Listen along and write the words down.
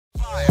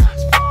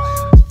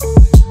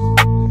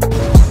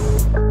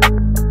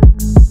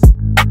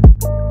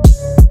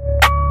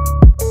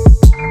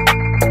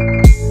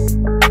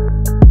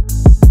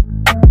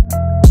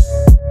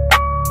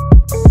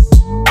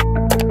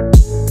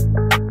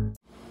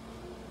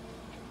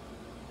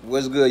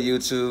What's good,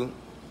 YouTube?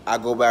 I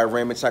go by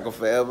Raymondtacular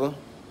forever.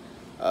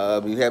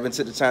 If you haven't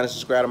took the time to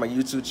subscribe to my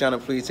YouTube channel,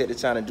 please take the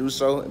time to do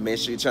so. And make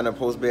sure you turn on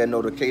post bell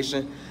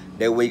notification.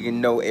 That way you can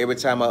know every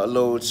time I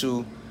upload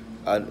to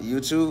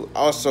YouTube.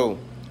 Also,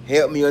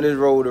 help me on this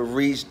road to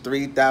reach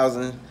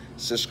 3,000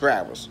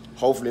 subscribers.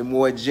 Hopefully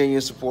more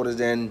genuine supporters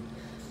than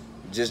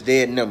just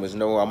dead numbers.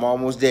 No, I'm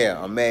almost there.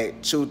 I'm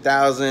at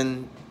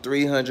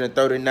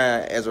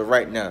 2,339 as of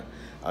right now.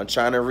 I'm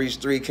trying to reach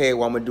 3K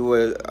where I'm going to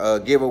do a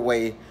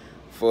giveaway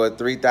for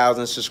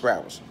 3,000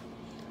 subscribers.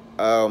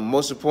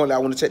 Most importantly, I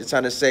want to take the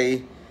time to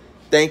say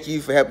thank you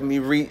for helping me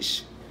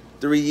reach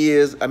 6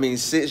 years of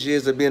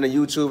being a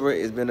YouTuber.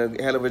 It's been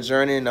a hell of a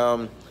journey. And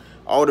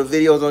all the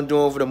videos I'm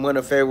doing for the month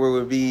of February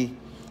will be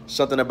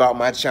something about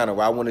my channel.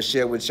 I want to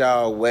share with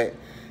y'all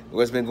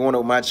what's been going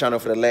on with my channel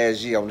for the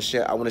last year. I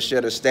want to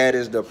share the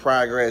status, the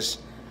progress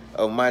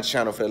of my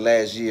channel for the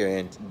last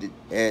year.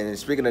 And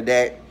speaking of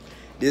that,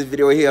 this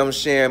video here, I'm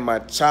sharing my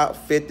top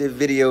 50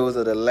 videos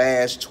of the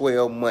last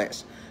 12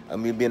 months of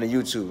me being a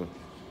YouTuber.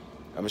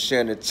 I'm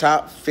sharing the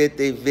top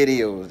 50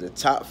 videos,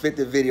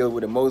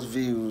 with the most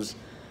views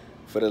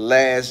for the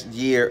last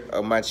year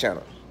of my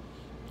channel.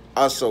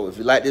 Also, if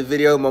you like this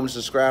video, remember to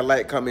subscribe,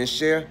 like, comment,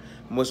 share.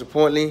 Most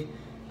importantly,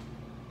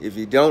 if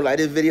you don't like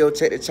this video,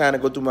 take the time to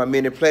go through my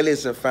mini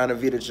playlist and find a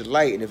video that you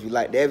like. And if you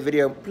like that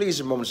video,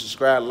 please remember to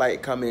subscribe,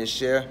 like, comment, and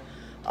share.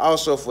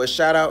 Also, for a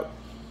shout out,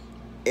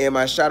 in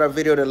my shout out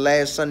video the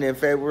last Sunday in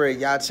February,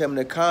 y'all tell me in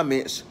the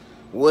comments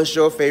what's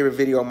your favorite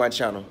video on my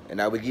channel, and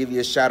I will give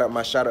you a shout out,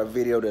 my shout out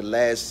video the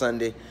last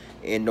Sunday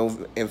in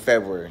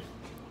February.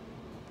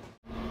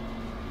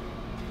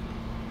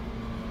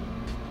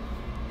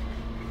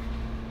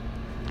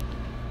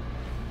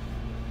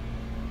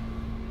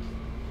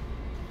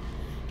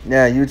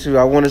 Now, YouTube,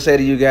 I want to say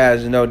to you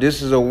guys,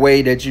 this is a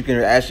way that you can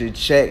actually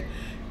check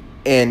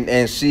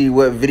and see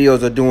what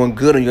videos are doing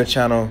good on your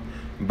channel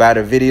by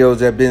the videos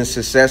that have been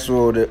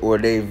successful or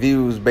their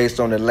views based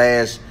on the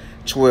last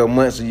 12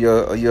 months of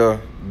your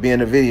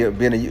being a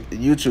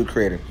YouTube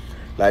creator.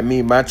 Like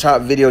me, my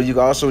top video, you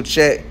can also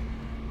check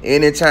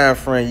any time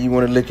frame you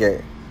want to look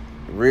at.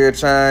 Real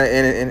time,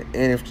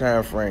 any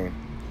time frame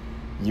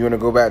you want to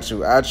go back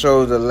to. I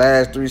chose the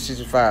last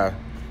 365,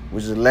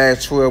 which is the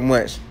last 12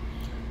 months.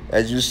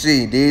 As you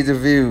see, these are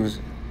views,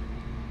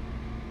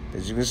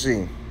 as you can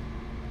see.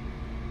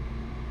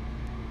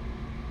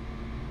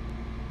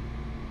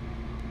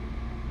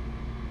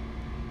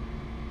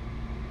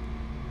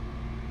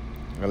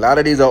 A lot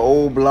of these are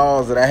old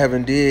blogs that I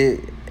haven't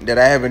did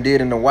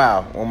in a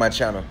while on my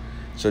channel.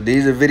 So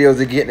these are videos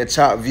that get the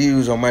top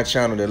views on my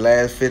channel, the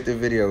last 50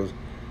 videos,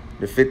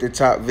 the 50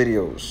 top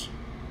videos.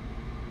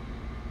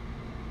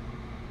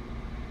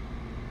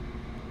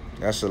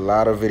 That's a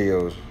lot of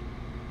videos.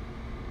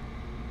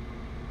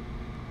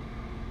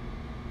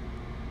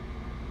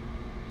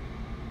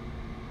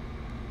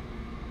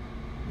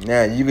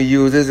 Now you can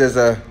use this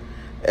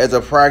as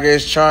a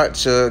progress chart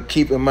to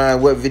keep in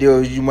mind what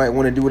videos you might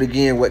want to do it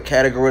again, what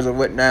categories or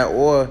whatnot,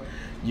 or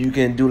you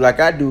can do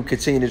like I do,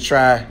 continue to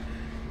try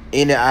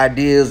any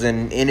ideas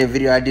and any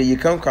video idea you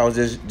come across.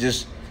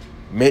 Just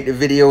make the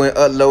video and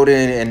upload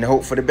it and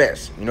hope for the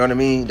best. You know what I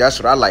mean? That's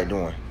what I like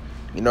doing.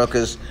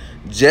 Because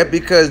just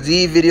because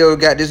these videos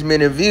got this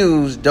many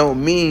views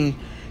don't mean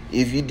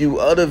if you do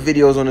other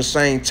videos on the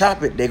same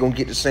topic, they're going to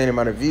get the same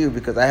amount of views,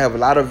 because I have a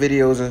lot of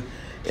videos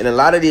in a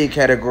lot of these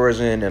categories,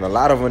 and a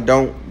lot of them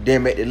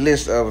didn't make the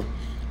list of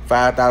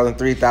 5,000,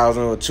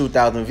 3,000, or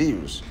 2,000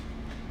 views,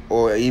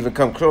 or even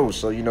come close.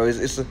 So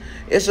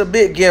it's a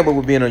big gamble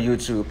with being on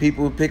YouTube.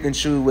 People pick and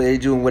choose what they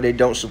do and what they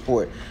don't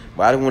support.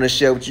 But I want to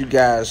share with you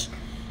guys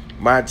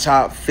my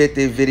top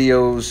 50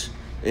 videos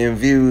and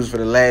views for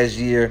the last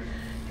year,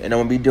 and I'm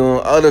gonna be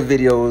doing other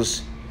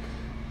videos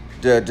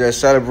to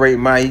celebrate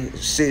my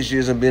 6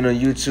 years of being on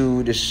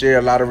YouTube, to share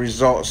a lot of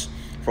results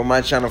from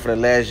my channel for the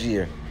last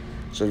year.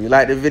 So if you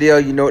like the video,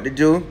 you know what to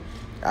do.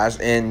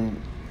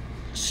 And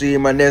see you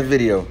in my next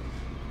video.